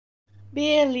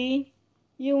Billy,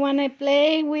 you wanna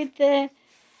play with the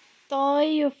toy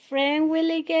your friend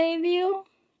Willie gave you?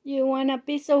 You want a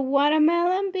piece of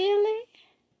watermelon, Billy?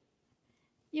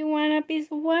 You want a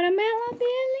piece of watermelon,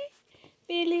 Billy?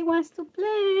 Billy wants to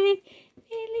play.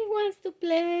 Billy wants to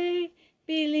play.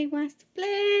 Billy wants to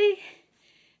play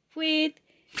with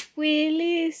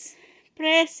Willie's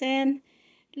present.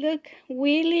 Look,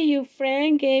 Willie, your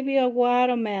friend gave you a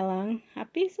watermelon. A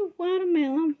piece of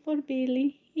watermelon for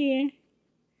Billy. Here.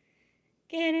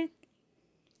 Get it?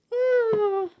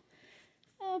 Oh,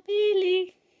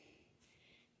 Billy.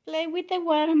 Play with the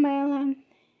watermelon.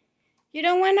 You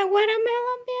don't want a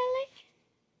watermelon, Billy?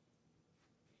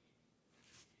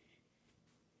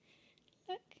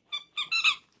 Look.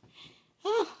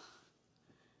 Oh,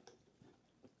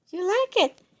 you like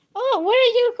it? Oh, where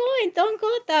are you going? Don't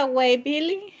go that way,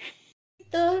 Billy. He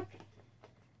took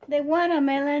the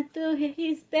watermelon to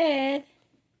his bed.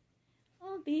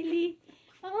 Oh, Billy.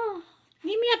 Oh,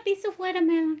 give me a piece of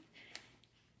watermelon.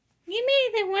 Give me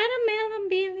the watermelon,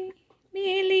 Billy.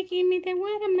 Billy, give me the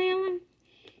watermelon.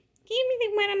 Give me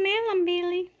the watermelon,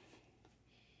 Billy.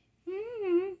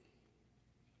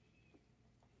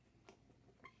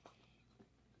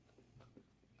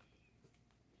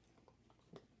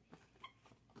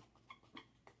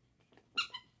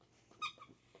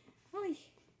 Oh,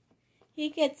 he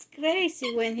gets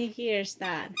crazy when he hears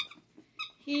that.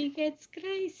 He gets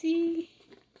crazy.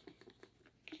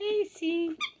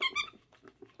 Crazy.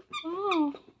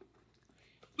 Oh,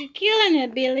 you're killing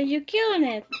it, Billy. You're killing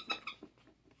it.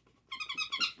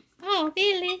 Oh,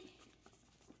 Billy.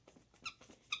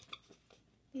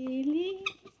 Billy.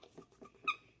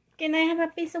 Can I have a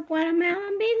piece of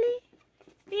watermelon, Billy?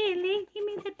 Billy, give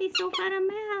me the piece of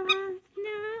watermelon.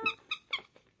 No.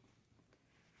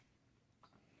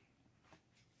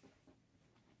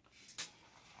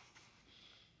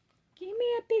 Give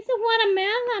me a piece of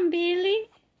watermelon, Billy.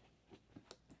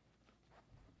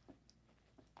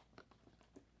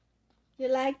 You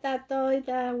like that toy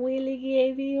that Willie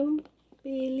gave you,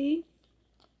 Billy?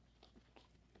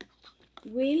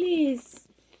 Willie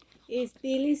is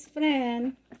Billy's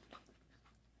friend.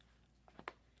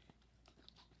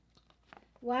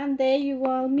 One day you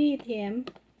will meet him.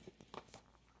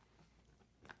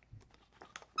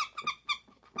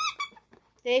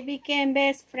 They became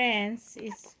best friends.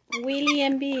 It's Willie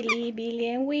and Billy, Billy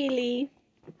and Willie.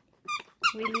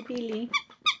 Willie, Billy.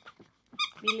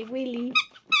 Billy, Willie.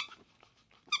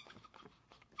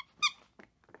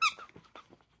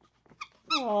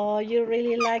 Oh, you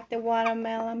really like the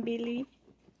watermelon, Billy?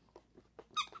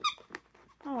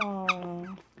 Oh.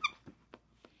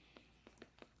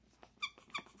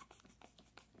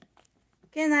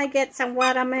 Can I get some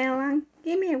watermelon?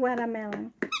 Give me a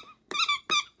watermelon.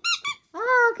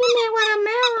 Oh, give me a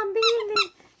watermelon,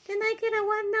 Billy. Can I get a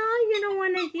one? No, you don't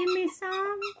want to give me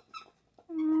some.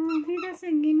 Oh, he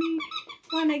doesn't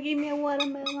want to give me a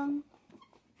watermelon.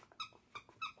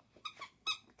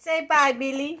 Say bye,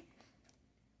 Billy.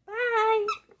 Bye.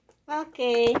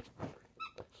 Okay.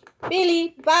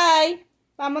 Billy, bye.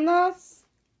 Vámonos.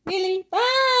 Billy,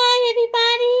 bye,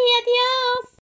 everybody. Adiós.